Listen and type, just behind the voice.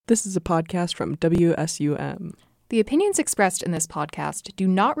This is a podcast from WSUM. The opinions expressed in this podcast do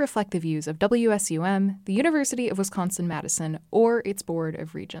not reflect the views of WSUM, the University of Wisconsin-Madison, or its Board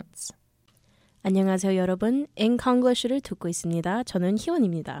of Regents. 안녕하세요, 여러분. Enconglish를 듣고 있습니다. 저는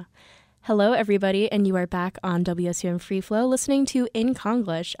희원입니다. Hello, everybody, and you are back on WSUM Free Flow listening to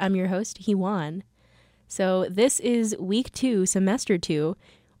Enconglish. I'm your host, Heewone. So this is week 2, semester 2,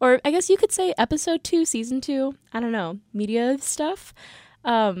 or I guess you could say episode 2, season 2. I don't know, media stuff.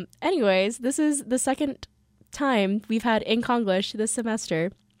 Anyways, this is the second time we've had Enconglish this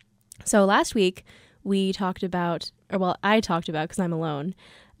semester. So last week we talked about, or well, I talked about because I'm alone,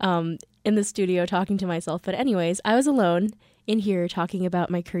 in the studio talking to myself. But anyways, I was alone in here talking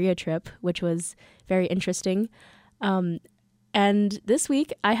about my Korea trip, which was very interesting. And this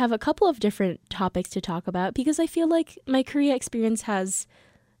week I have a couple of different topics to talk about because I feel like my Korea experience has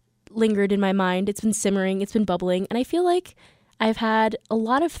lingered in my mind. It's been simmering, it's been bubbling, and I feel like I've had a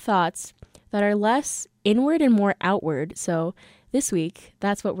lot of thoughts that are less inward and more outward. So this week,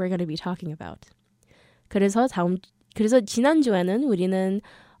 that's what we're going to be talking about. 그래서 지난주에는 우리는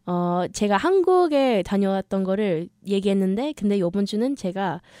제가 한국에 다녀왔던 거를 얘기했는데, 근데 이번 주는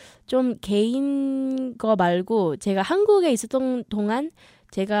제가 좀 개인 거 말고 제가 한국에 있었던 동안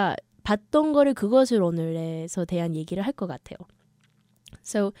제가 봤던 거를 그것을 오늘에서 대한 얘기를 할 것 같아요.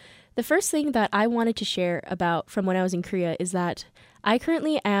 So the first thing that I wanted to share about from when I was in Korea is that I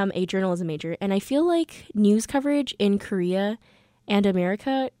currently am a journalism major, and I feel like news coverage in Korea and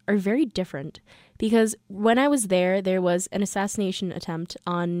America are very different. Because when I was there, there was an assassination attempt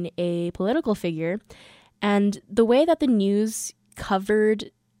on a political figure, and the way that the news covered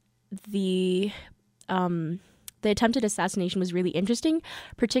the attempted assassination was really interesting,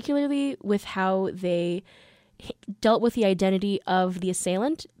 particularly with how they dealt with the identity of the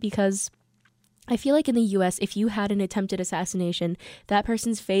assailant, because I feel like in the US, if you had an attempted assassination, that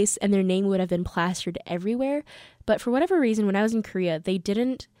person's face and their name would have been plastered everywhere. But for whatever reason, when I was in Korea, they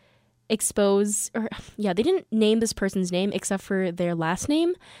didn't they didn't name this person's name except for their last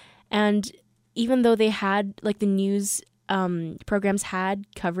name. And even though they had, like, the news programs had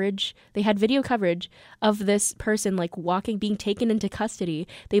coverage, they had video coverage of this person, like, being taken into custody.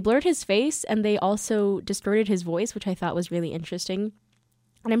 They blurred his face and they also distorted his voice, which I thought was really interesting.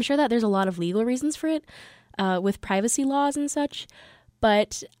 And I'm sure that there's a lot of legal reasons for it, with privacy laws and such.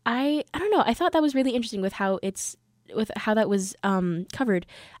 But I don't know. I thought that was really interesting with how that was covered.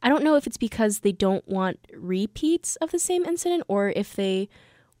 I don't know if it's because they don't want repeats of the same incident, or if they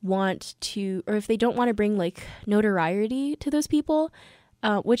don't want to bring, like, notoriety to those people.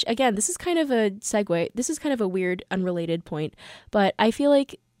 Which, again, this is kind of a segue. This is kind of a weird, unrelated point. But I feel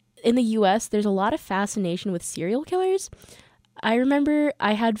like in the US, there's a lot of fascination with serial killers. I remember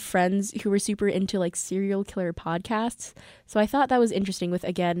I had friends who were super into, like, serial killer podcasts. So I thought that was interesting with,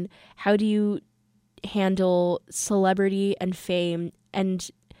 again, how do you handle celebrity and fame and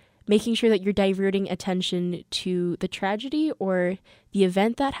making sure that you're diverting attention to the tragedy or the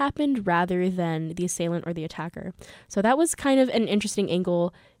event that happened rather than the assailant or the attacker. So that was kind of an interesting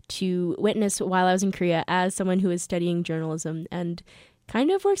angle to witness while I was in Korea as someone who is studying journalism and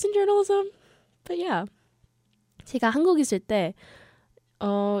kind of works in journalism. But yeah. 제가 한국에 있을 때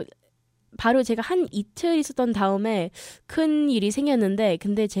바로 제가 한 이틀 있었던 다음에 큰 일이 생겼는데,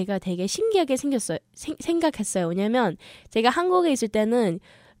 근데 제가 되게 신기하게 생각했어요. 왜냐면 제가 한국에 있을 때는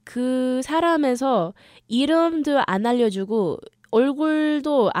그 사람에서 이름도 안 알려주고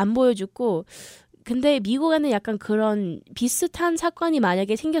얼굴도 안 보여주고, 근데 미국에는 약간 그런 비슷한 사건이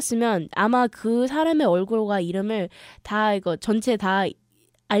만약에 생겼으면 아마 그 사람의 얼굴과 이름을 다 전체 다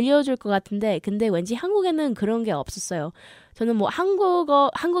알려줄 것 같은데, 근데 왠지 한국에는 그런 게 없었어요. 저는 뭐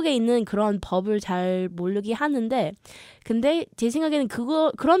한국에 있는 그런 법을 잘 모르긴 하는데, 근데 제 생각에는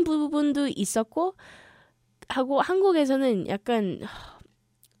그런 부분도 있었고, 하고 한국에서는 약간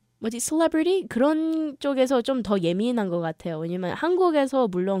celebrity? 그런 쪽에서 좀 더 예민한 것 같아요. 왜냐면 한국에서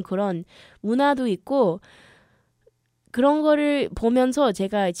물론 그런 문화도 있고, 그런 거를 보면서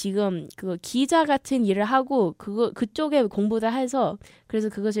제가 지금 그 기자 같은 일을 하고 그쪽에 공부도 해서 그래서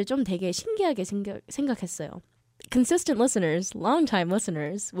그것을 좀 되게 신기하게 생각했어요. Consistent listeners, long-time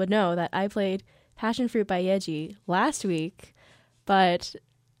listeners would know that I played Passion Fruit by Yeji last week, but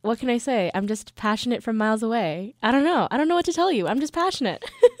what can I say? I'm just passionate from miles away. I don't know what to tell you. I'm just passionate.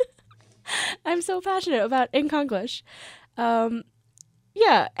 I'm so passionate about Enconglish.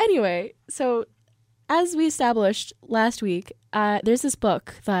 Anyway, so as we established last week, there's this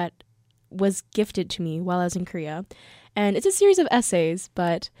book that was gifted to me while I was in Korea, and it's a series of essays,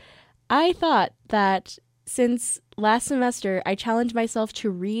 but I thought that since last semester I challenged myself to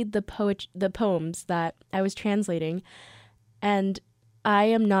read the poems that I was translating, and I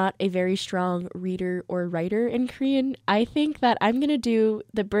am not a very strong reader or writer in Korean. I think that I'm going to do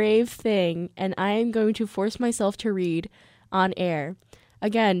the brave thing and I am going to force myself to read on air.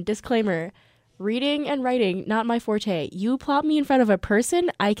 Again, disclaimer, reading and writing, not my forte. You plop me in front of a person,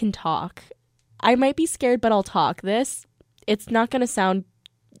 I can talk. I might be scared, but I'll talk. It's not going to sound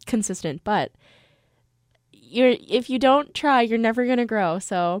consistent, but if you don't try, you're never going to grow.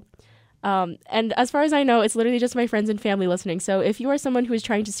 So, and as far as I know, it's literally just my friends and family listening. So if you are someone who is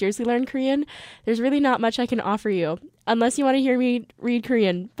trying to seriously learn Korean, there's really not much I can offer you, unless you want to hear me read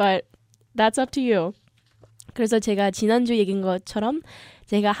Korean, but that's up to you. 그래서 제가 지난주 얘기한 것처럼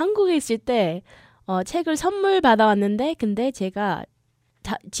제가 한국에 있을 때 책을 선물 받아왔는데 근데 제가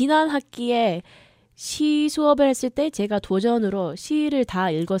지난 학기에 시 수업을 했을 때 제가 도전으로 시를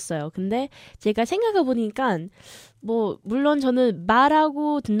다 읽었어요. 근데 제가 생각해 보니까 뭐 물론 저는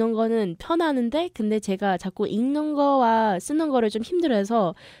말하고 듣는 거는 편하는데 근데 제가 자꾸 읽는 거와 쓰는 거를 좀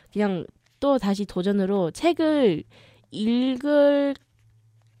힘들어해서 그냥 또 다시 도전으로 책을 읽으면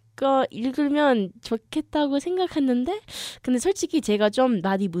좋겠다고 생각했는데 근데 솔직히 제가 좀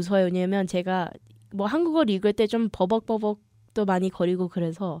많이 무서워요. 왜냐면 제가 뭐 한국어를 읽을 때 좀 버벅버벅도 많이 거리고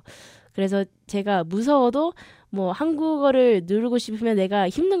그래서 제가 무서워도 뭐 한국어를 누르고 싶으면 내가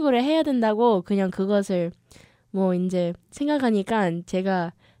힘든 거를 해야 된다고 그냥 그것을 뭐 이제 생각하니까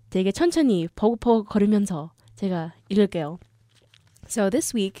제가 되게 천천히 버벅버벅 거리면서 제가 읽을게요. So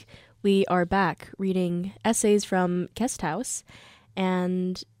this week we are back reading essays from Guesthouse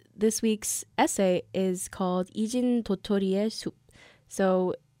and this week's essay is called 이진 도토리의 숲.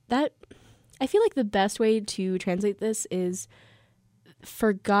 So that I feel like the best way to translate this is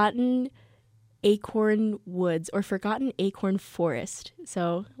forgotten acorn woods or forgotten acorn forest.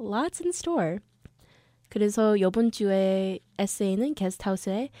 So lots in store. 그래서 이번 주의 에세이는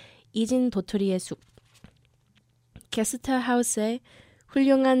게스트하우스의 이진 도토리의 숲. 게스트하우스의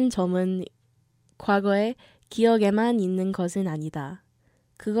훌륭한 점은 과거의 기억에만 있는 것은 아니다.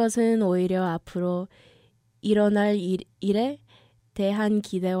 그것은 오히려 앞으로 일어날 일에 대한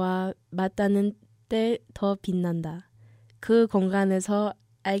기대와 맞닿는 때 더 빛난다. 그 공간에서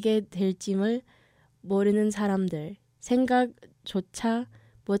알게 될짐을 모르는 사람들, 생각조차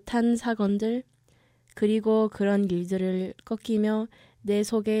못한 사건들, 그리고 그런 일들을 꺾이며 내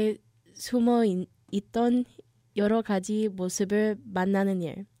속에 숨어 있던 여러 가지 모습을 만나는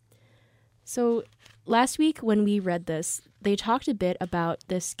일. So last week when we read this, they talked a bit about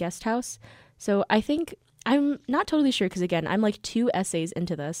this guest house. So I think, I'm not totally sure because again, I'm like 2 essays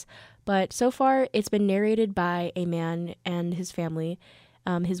into this, but so far it's been narrated by a man and his family,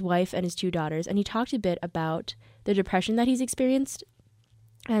 his wife and his 2 daughters, and he talked a bit about the depression that he's experienced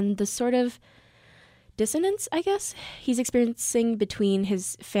and the sort of dissonance, I guess, he's experiencing between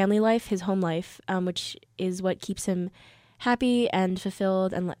his family life, his home life, which is what keeps him happy and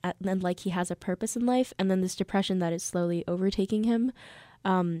fulfilled and like he has a purpose in life, and then this depression that is slowly overtaking him.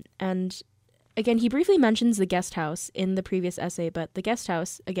 And again, he briefly mentions the guest house in the previous essay, but the guest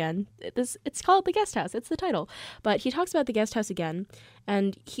house, again, it's called the guest house. It's the title. But he talks about the guest house again,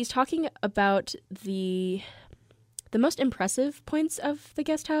 and he's talking about the most impressive points of the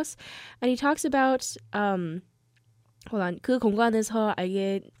guest house. And he talks about, 그 공간에서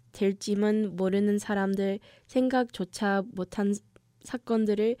알게 될짐은 모르는 사람들, 생각조차 못한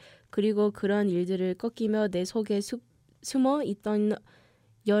사건들을, 그리고 그런 일들을 꺾이며 내 속에 숨어 있던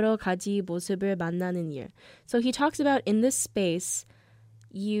여러 가지 모습을 만나는 일. So he talks about in this space,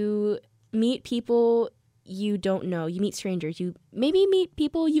 you meet people you don't know. You meet strangers. You maybe meet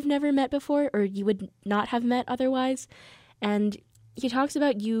people you've never met before or you would not have met otherwise. And he talks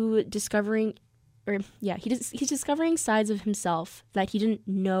about you discovering, he's discovering sides of himself that he didn't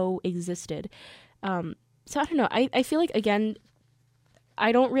know existed. So I don't know. I feel like, again,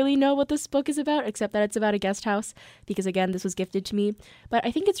 I don't really know what this book is about, except that it's about a guest house, because, again, this was gifted to me. But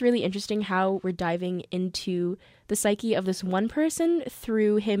I think it's really interesting how we're diving into the psyche of this one person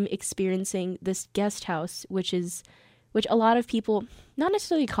through him experiencing this guest house, which a lot of people not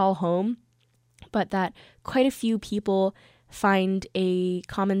necessarily call home, but that quite a few people find a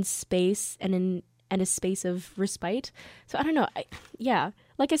common space and a space of respite. So I don't know.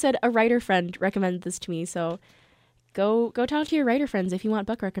 Like I said, a writer friend recommended this to me, so Go talk to your writer friends if you want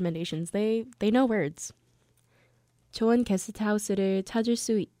book recommendations. They know words. 좋은 게스트하우스를 찾을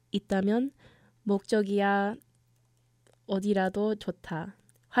수 있다면 목적이야 어디라도 좋다.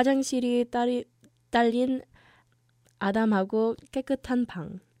 화장실이 딸린 아담하고 깨끗한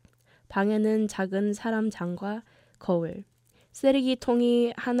방. 방에는 작은 사람장과 거울.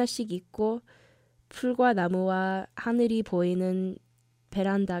 쓰레기통이 하나씩 있고 풀과 나무와 하늘이 보이는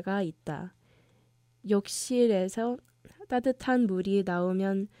베란다가 있다. 욕실에서 따뜻한 물이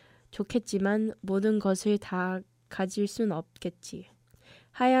나오면 좋겠지만 모든 것을 다 가질 순 없겠지.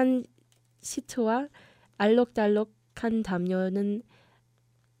 하얀 시트와 알록달록한 담요는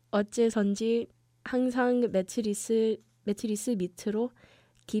어째선지 항상 매트리스 밑으로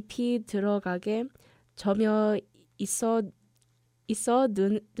깊이 들어가게 저며 있어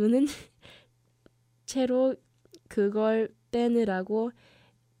눈은 채로 그걸 빼느라고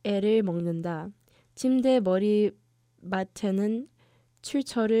애를 먹는다. 침대 머리맡에는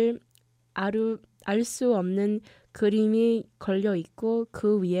출처를 알 수 없는 그림이 걸려 있고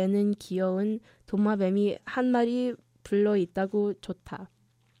그 위에는 귀여운 도마뱀이 한 마리 불러 있다고 좋다.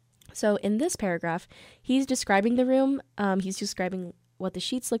 So in this paragraph, he's describing the room. He's describing what the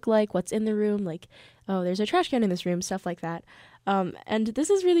sheets look like, what's in the room, like, oh, there's a trash can in this room, stuff like that. And this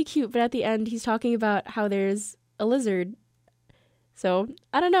is really cute, but at the end, he's talking about how there's a lizard. So,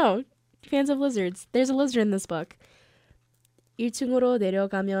 I don't know. Fans of lizards. There's a lizard in this book. 1층으로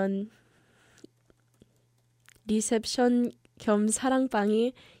내려가면 리셉션 겸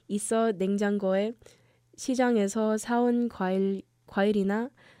사랑방이 있어 냉장고에 시장에서 사온 과일이나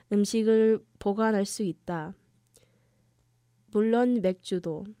음식을 보관할 수 있다. 물론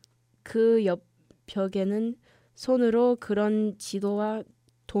맥주도. 그 옆 벽에는 손으로 그런 지도와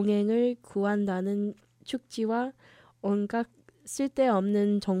동행을 구한다는 축지와 온갖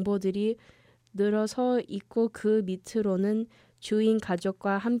쓸데없는 정보들이 늘어서 있고 그 밑으로는 주인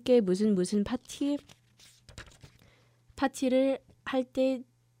가족과 함께 무슨 파티를 할 때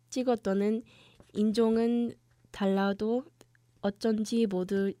찍었다는 인종은 달라도 어쩐지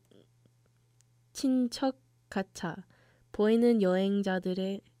모두 친척 같아 보이는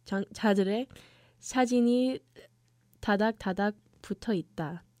여행자들의 사진이 다닥다닥 붙어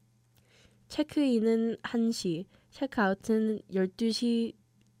있다. 체크인은 1시, 체크아웃은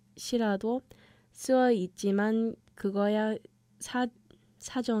 12시라도 쓰여 있지만 그거야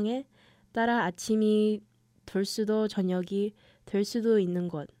사정에 따라 아침이 될 수도 저녁이 될 수도 있는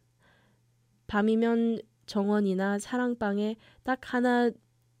것. 밤이면 정원이나 사랑방에 딱 하나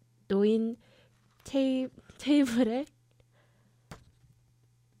놓인 테이블에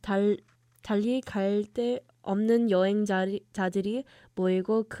달리 갈 데 없는 여행자들이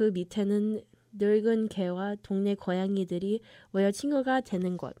모이고 그 밑에는 늙은 개와 동네 고양이들이 모여 친구가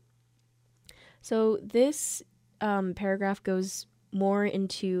되는 것. So this paragraph goes more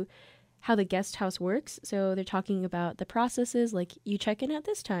into how the guest house works. So they're talking about the processes, like you check in at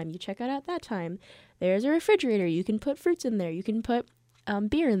this time, you check out at that time. There's a refrigerator, you can put fruits in there, you can put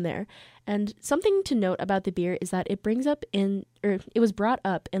beer in there. And something to note about the beer is that it was brought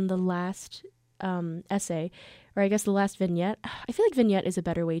up in the last essay, or I guess the last vignette. I feel like vignette is a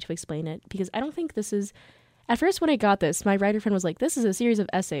better way to explain it because I don't think this is. At first, when I got this, my writer friend was like, this is a series of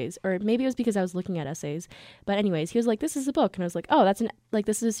essays. Or maybe it was because I was looking at essays. But anyways, he was like, this is a book. And I was like, oh,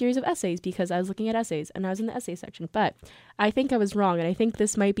 this is a series of essays because I was looking at essays and I was in the essay section. But I think I was wrong. And I think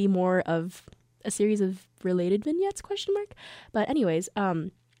this might be more of a series of related vignettes, ? But anyways,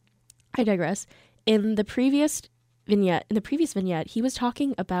 I digress. In the previous vignette, he was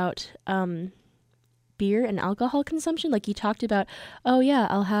talking about beer and alcohol consumption. Like he talked about, oh yeah,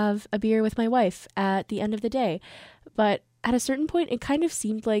 I'll have a beer with my wife at the end of the day. But at a certain point, it kind of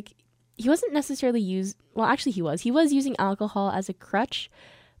seemed like he wasn't necessarily he was using alcohol as a crutch,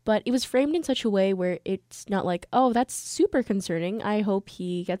 but it was framed in such a way where it's not like, oh, that's super concerning, I hope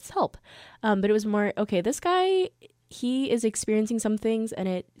he gets help. But it was more, okay, this guy, he is experiencing some things and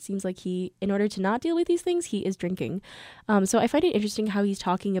it seems like in order to not deal with these things, he is drinking. So I find it interesting how he's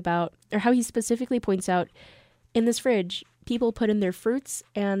talking about, or how he specifically points out, in this fridge, people put in their fruits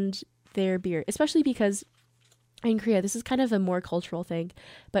and their beer, especially because in Korea, this is kind of a more cultural thing,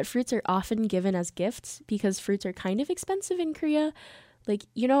 but fruits are often given as gifts because fruits are kind of expensive in Korea. Like,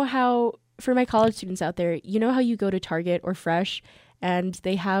 you know how, for my college students out there, you know how you go to Target or Fresh and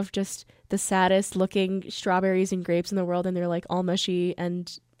they have just the saddest looking strawberries and grapes in the world and they're like all mushy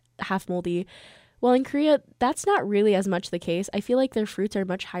and half moldy. Well, in Korea, that's not really as much the case. I feel like their fruits are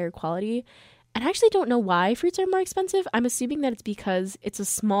much higher quality. And I actually don't know why fruits are more expensive. I'm assuming that it's because it's a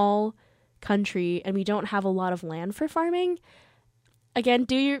small country and we don't have a lot of land for farming. Again,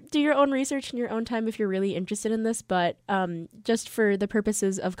 do your own research in your own time if you're really interested in this, but just for the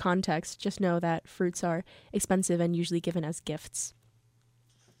purposes of context, just know that fruits are expensive and usually given as gifts.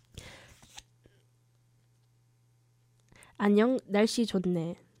 안녕, 날씨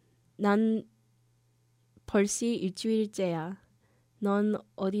좋네. 난 벌써 일주일째야. 넌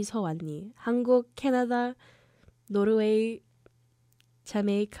어디서 왔니? 한국, 캐나다, 노르웨이,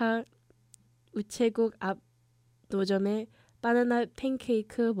 자메이카, 우체국 앞 노점에 바나나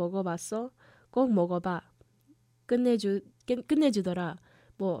팬케이크 먹어봤어? 꼭 먹어봐. 끝내주더라.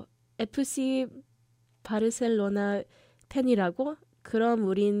 뭐 FC 바르셀로나 팬이라고? 그럼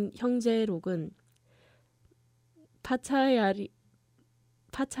우린 형제로군.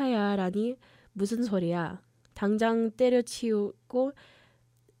 파차야라니 무슨 소리야? 당장 때려치우고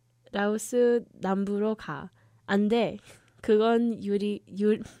라오스 남부로 가. 안 돼. 그건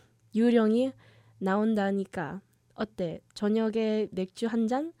유령이 나온다니까. 어때? 저녁에 맥주 한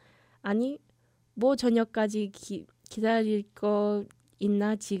잔? 아니, 뭐 저녁까지 기다릴 거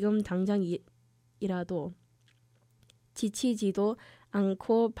있나? 지금 당장이라도. 지치지도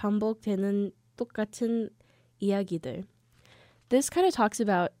않고 반복되는 똑같은 이야기들. This kind of talks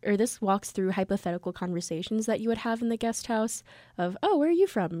about, or this walks through hypothetical conversations that you would have in the guest house of, oh, where are you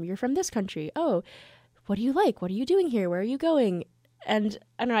from? You're from this country. Oh, what do you like? What are you doing here? Where are you going? And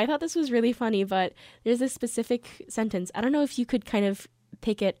I don't know, I thought this was really funny, but there's this specific sentence. I don't know if you could kind of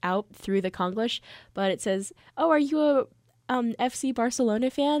pick it out through the Konglish, but it says, oh, are you a FC Barcelona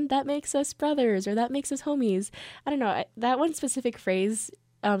fan? That makes us brothers, or that makes us homies. I don't know. That one specific phrase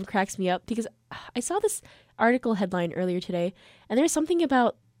cracks me up because I saw this article headline earlier today, and there's something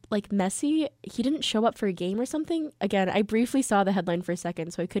about like Messi, he didn't show up for a game or something. Again, I briefly saw the headline for a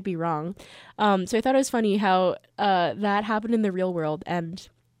second, so I could be wrong. So I thought it was funny how that happened in the real world, and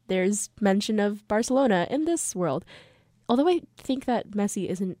there's mention of Barcelona in this world. Although I think that Messi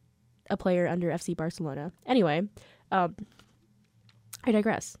isn't a player under FC Barcelona. Anyway, I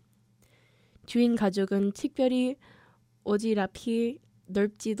digress. 주인 가족은 특별히 오지랖이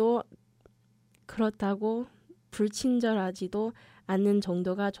넓지도 그렇다고 불친절하지도 않는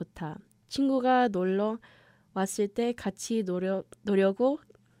정도가 좋다. 친구가 놀러 왔을 때 같이 노려고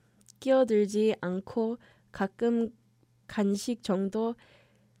끼어들지 않고 가끔 간식 정도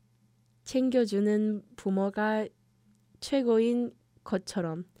챙겨주는 부모가 최고인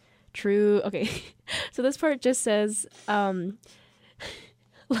것처럼. True. Okay. So this part just says,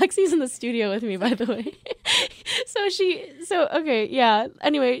 Lexi's in the studio with me, by the way. Okay, yeah.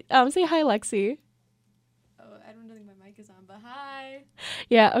 Anyway, say hi, Lexi. Oh, I don't think my mic is on, but hi.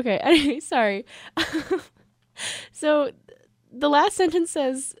 Yeah, okay. Anyway, sorry. So the last sentence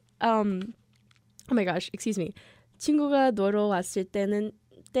says, oh my gosh, excuse me. 친구가 놀러 왔을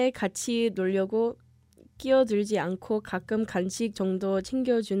때 같이 놀려고 끼어들지 않고 가끔 간식 정도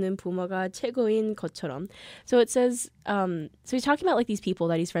챙겨주는 부모가 최고인 것처럼. So it says, so he's talking about like these people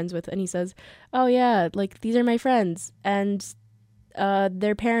that he's friends with, and he says, oh yeah, like these are my friends, and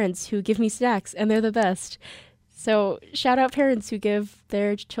they're parents who give me snacks, and they're the best. So shout out parents who give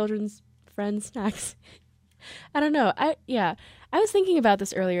their children's friends snacks. I don't know. I was thinking about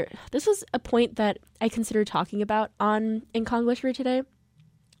this earlier. This was a point that I considered talking about in Konglish for today,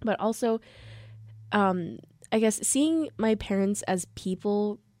 but also I guess seeing my parents as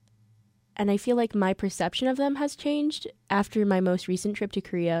people, and I feel like my perception of them has changed after my most recent trip to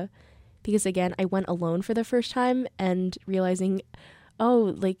Korea, because again, I went alone for the first time and realizing,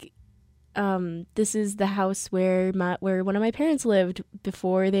 oh, like, this is the house where one of my parents lived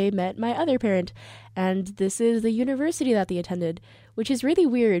before they met my other parent, and this is the university that they attended, which is really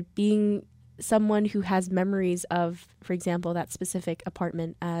weird being someone who has memories of, for example, that specific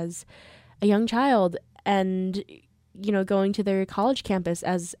apartment as a young child and, you know, going to their college campus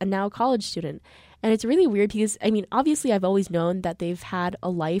as a now college student. And it's really weird because, I mean, obviously I've always known that they've had a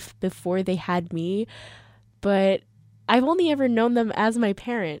life before they had me, but I've only ever known them as my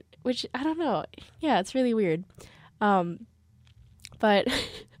parent, which I don't know. Yeah, it's really weird. But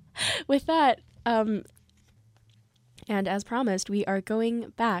with that, and as promised, we are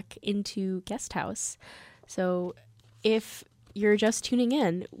going back into Guesthouse. So if you're just tuning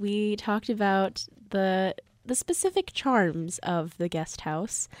in, we talked about the specific charms of the guest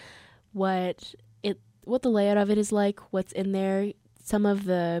house, what the layout of it is like, what's in there, some of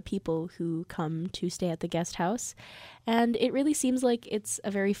the people who come to stay at the guest house, and it really seems like it's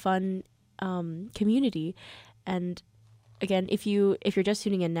a very fun community. And again, if you're just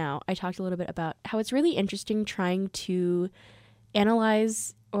tuning in now, I talked a little bit about how it's really interesting trying to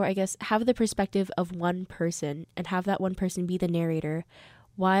analyze, or I guess have the perspective of one person and have that one person be the narrator,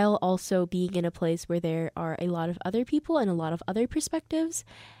 while also being in a place where there are a lot of other people and a lot of other perspectives.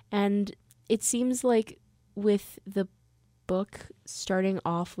 And it seems like with the book starting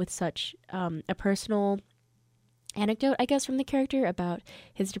off with such a personal anecdote, I guess, from the character about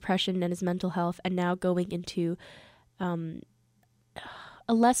his depression and his mental health, and now going into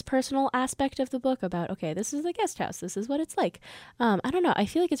a less personal aspect of the book about, okay, this is the guest house, this is what it's like. I don't know, I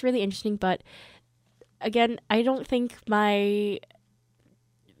feel like it's really interesting, but again, I don't think my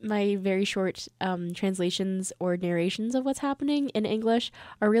very short translations or narrations of what's happening in English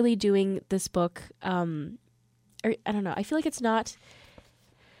are really doing this book or I don't know, I feel like it's not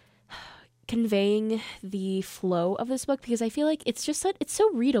conveying the flow of this book, because I feel like it's just that it's so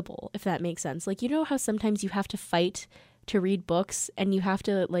readable, if that makes sense. Like, you know how sometimes you have to fight to read books and you have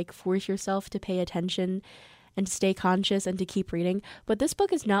to like force yourself to pay attention and to stay conscious and to keep reading, but this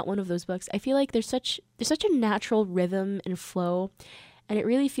book is not one of those books. I feel like there's such a natural rhythm and flow, and it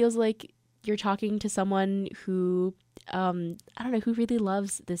really feels like you're talking to someone who I don't know, who really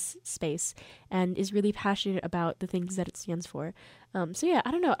loves this space and is really passionate about the things that it stands for. So yeah,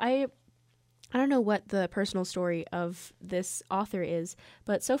 I don't know. I don't know what the personal story of this author is,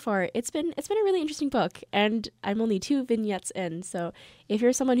 but so far it's been a really interesting book, and I'm only 2 vignettes in. So if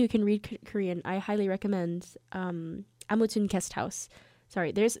you're someone who can read Korean, I highly recommend 아무튼 Guesthouse.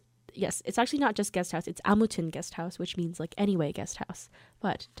 Sorry, it's actually not just Guesthouse, it's 아무튼 Guesthouse, which means like anyway Guesthouse.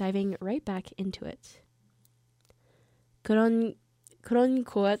 But diving right back into it. 그런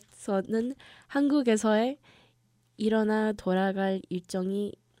곳에서는 한국에서의 일어나 돌아갈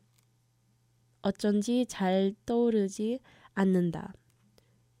일정이 어쩐지 잘 떠오르지 않는다.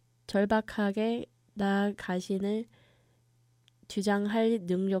 절박하게 나 자신을 주장할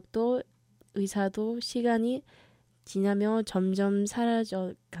능력도 의사도 시간이 지나며 점점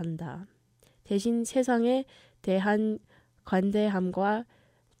사라져간다. 대신 세상에 대한 관대함과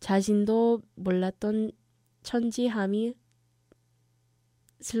자신도 몰랐던 천지함이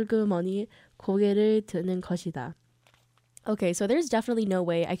슬그머니 고개를 드는 것이다. Okay, so there's definitely no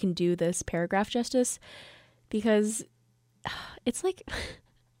way I can do this paragraph justice, because it's like,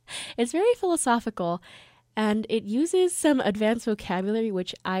 it's very philosophical, and it uses some advanced vocabulary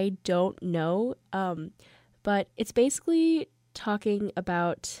which I don't know, but it's basically talking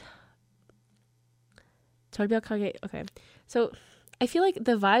about 절벽하게. Okay, so I feel like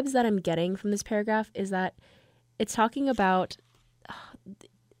the vibes that I'm getting from this paragraph is that it's talking about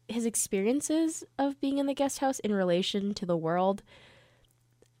his experiences of being in the guest house in relation to the world.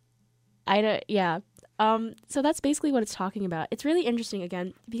 So that's basically what it's talking about. It's really interesting,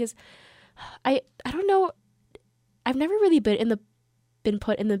 again, because I don't know, I've never really been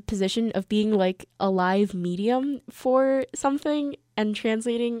put in the position of being like a live medium for something and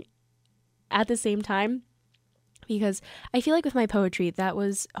translating at the same time. Because I feel like with my poetry, that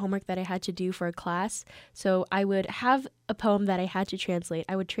was homework that I had to do for a class. So I would have a poem that I had to translate.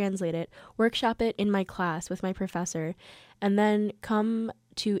 I would translate it, workshop it in my class with my professor, and then come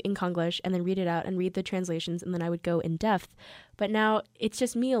to English and then read it out and read the translations, and then I would go in depth. But now it's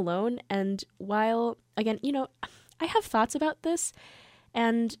just me alone. And while, again, you know, I have thoughts about this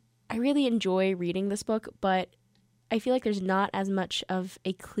and I really enjoy reading this book, but I feel like there's not as much of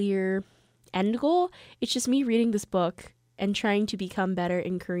a clear end goal. It's just me reading this book and trying to become better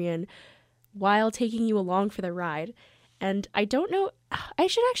in Korean while taking you along for the ride. And I don't know, I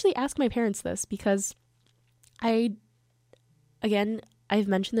should actually ask my parents this, because I've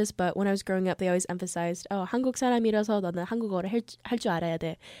mentioned this, but when I was growing up, they always emphasized, 한국 사람이라서 너는 한국어를 할 줄 알아야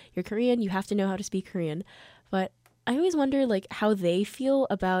돼. You're Korean, you have to know how to speak Korean. But I always wonder like how they feel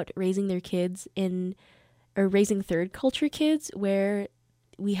about raising their kids or raising third culture kids, where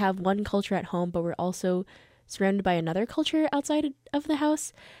we have one culture at home, but we're also surrounded by another culture outside of the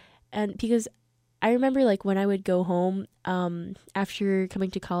house. And because I remember like when I would go home after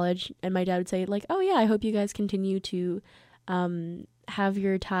coming to college, and my dad would say like, oh yeah, I hope you guys continue to have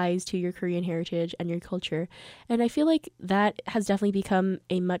your ties to your Korean heritage and your culture. And I feel like that has definitely become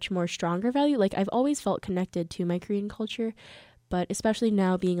a much more stronger value. Like I've always felt connected to my Korean culture, but especially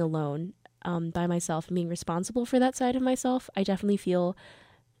now being alone by myself and being responsible for that side of myself, I definitely feel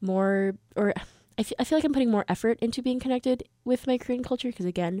more, or I feel like I'm putting more effort into being connected with my Korean culture, because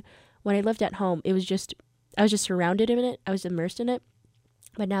again, when I lived at home, I was just surrounded in it, I was immersed in it,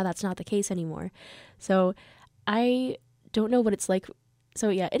 but now that's not the case anymore. So I don't know what it's like. So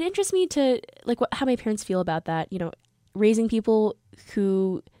yeah, it interests me to like how my parents feel about that, you know, raising people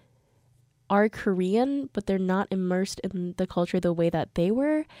who are Korean, but they're not immersed in the culture the way that they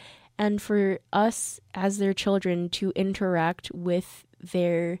were. And for us as their children to interact with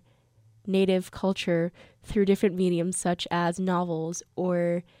their native culture through different mediums such as novels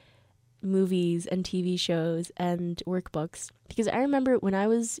or movies and TV shows and workbooks. Because I remember when I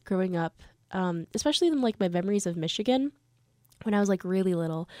was growing up, especially in like my memories of Michigan, when I was like really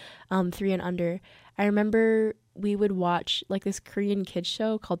little, 3 and under, I remember we would watch like this Korean kids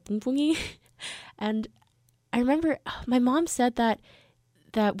show called 뿡뿡이. And I remember my mom said that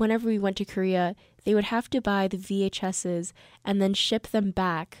whenever we went to Korea, they would have to buy the VHSs and then ship them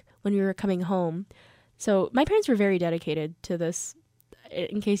back when we were coming home. So my parents were very dedicated to this,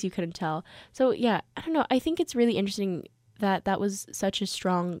 in case you couldn't tell. So yeah, I don't know. I think it's really interesting that was such a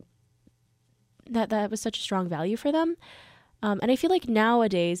strong that was such a strong value for them. And I feel like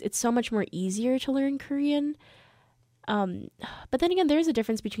nowadays it's so much more easier to learn Korean. But then again, there's a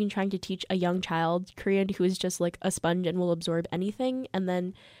difference between trying to teach a young child Korean who is just like a sponge and will absorb anything, and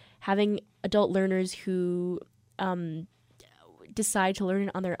then having adult learners who decide to learn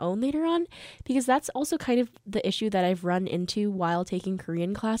it on their own later on, because that's also kind of the issue that I've run into while taking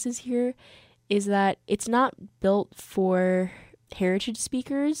Korean classes here, is that it's not built for heritage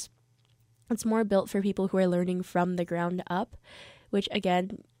speakers. It's more built for people who are learning from the ground up, which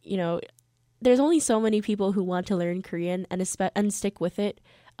again, you know, there's only so many people who want to learn Korean and stick with it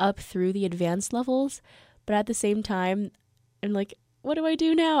up through the advanced levels. But at the same time, I'm like, what do I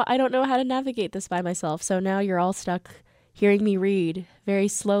do now? I don't know how to navigate this by myself. So now you're all stuck hearing me read very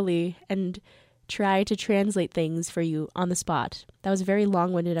slowly and try to translate things for you on the spot. That was a very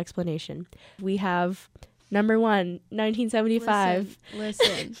long-winded explanation. We have number 1, 1975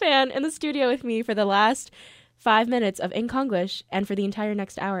 Listen. fan in the studio with me for the last 5 minutes of Enkonglish and for the entire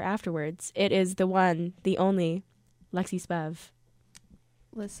next hour afterwards. It is the one, the only, Lexi Spev.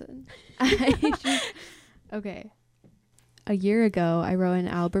 Listen. Okay. A year ago, I wrote an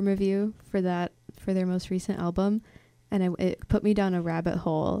album review for their most recent album, and it put me down a rabbit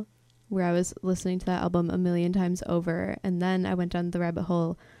hole where I was listening to that album a million times over, and then I went down the rabbit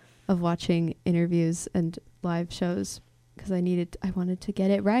hole of watching interviews and live shows because I wanted to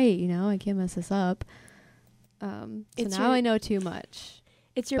get it right, you know, I can't mess this up. So now I know too much.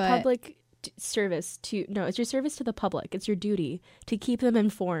 It's your public service it's your service to the public. It's your duty to keep them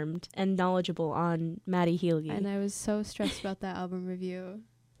informed and knowledgeable on Maddie Healy. And I was so stressed about that album review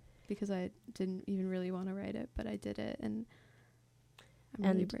because I didn't even really want to write it, but I did it, and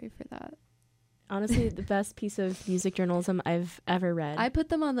I'm really brave for that. Honestly, the best piece of music journalism I've ever read. I put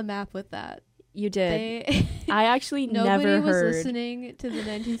them on the map with that. You did. I actually never heard. Nobody was listening to the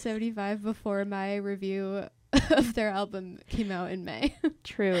 1975 before my review of their album came out in May.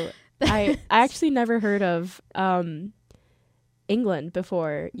 True. I actually never heard of England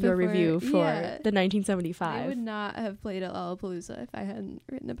before your review for the 1975. I would not have played at Lollapalooza if I hadn't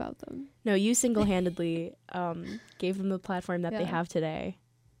written about them. No, you single-handedly gave them the platform that they have today.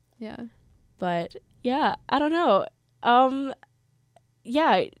 Yeah. But yeah, I don't know.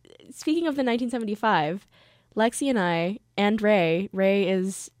 Yeah, speaking of the 1975, Lexi and I and Ray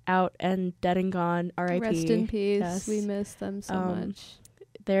is out and dead and gone. R.I.P. Rest in peace. Yes. We miss them so much.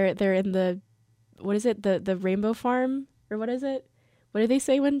 They're in the, what is it? The rainbow farm, or what is it? What do they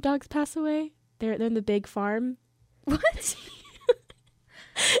say when dogs pass away? They're in the big farm. What? That's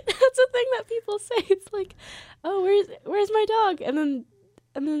a thing that people say. It's like, oh, where's my dog? And then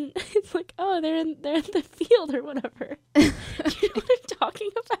it's like, oh, they're in the field or whatever. Do you know what I'm talking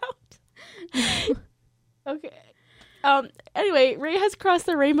about? Okay. Anyway, Ray has crossed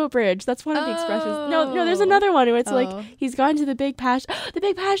the rainbow bridge. That's one of the expressions. No, there's another one where it's like he's gone to the big pasture. The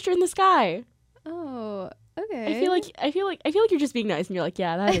big pasture in the sky. Oh, okay. I feel like you're just being nice, and you're like,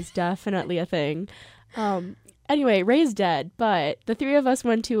 yeah, that is definitely a thing. Anyway, Ray's dead, but the three of us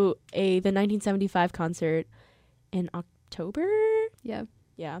went to the 1975 concert in October. Yeah.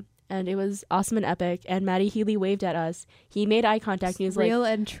 And it was awesome and epic, and Maddie Healy waved at us. He made eye contact, and he was real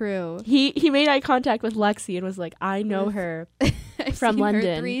and true. He made eye contact with Lexi and was like, I know her from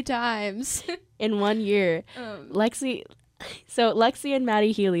London. Her 3 times in 1 year. Lexi and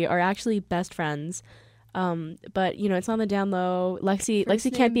Maddie Healy are actually best friends. But you know, it's on the down low.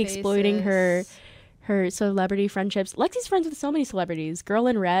 Lexi can't be exploiting her celebrity friendships. Lexi's friends with so many celebrities. Girl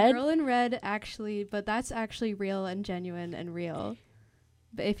in Red, actually, but that's actually real and genuine and real.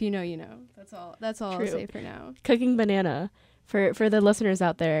 But if you know, you know. That's all True. I'll say for now. Cooking Banana. For the listeners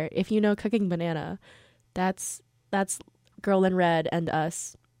out there, if you know Cooking Banana, that's Girl in Red and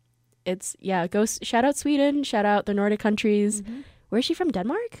us. It's shout out Sweden, shout out the Nordic countries. Mm-hmm. Where is she from?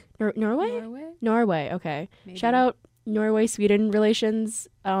 Denmark? Norway, okay. Maybe. Shout out Norway Sweden relations.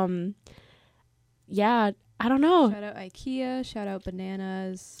 Yeah, I don't know. Shout out IKEA, shout out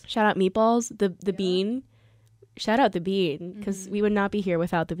bananas. Shout out meatballs, the bean. Shout out the bean, because we would not be here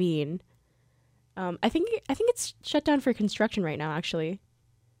without the bean. I think it's shut down for construction right now, actually.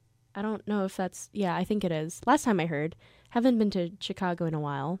 I don't know if that's... Yeah, I think it is. Last time I heard. Haven't been to Chicago in a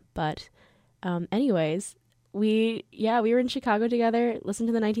while, but anyways, we were in Chicago together, listened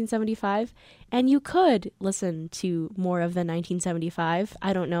to the 1975, and you could listen to more of the 1975.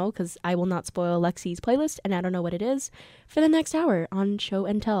 I don't know, because I will not spoil Lexi's playlist, and I don't know what it is, for the next hour on Show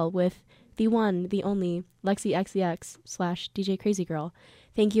and Tell with the one, the only, Lexi XEX / DJ Crazy Girl.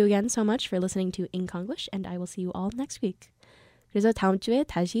 Thank you again so much for listening to Enkonglish, and I will see you all next week. 그래서 다음 주에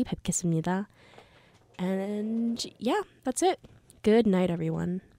다시 뵙겠습니다. And yeah, that's it. Good night, everyone.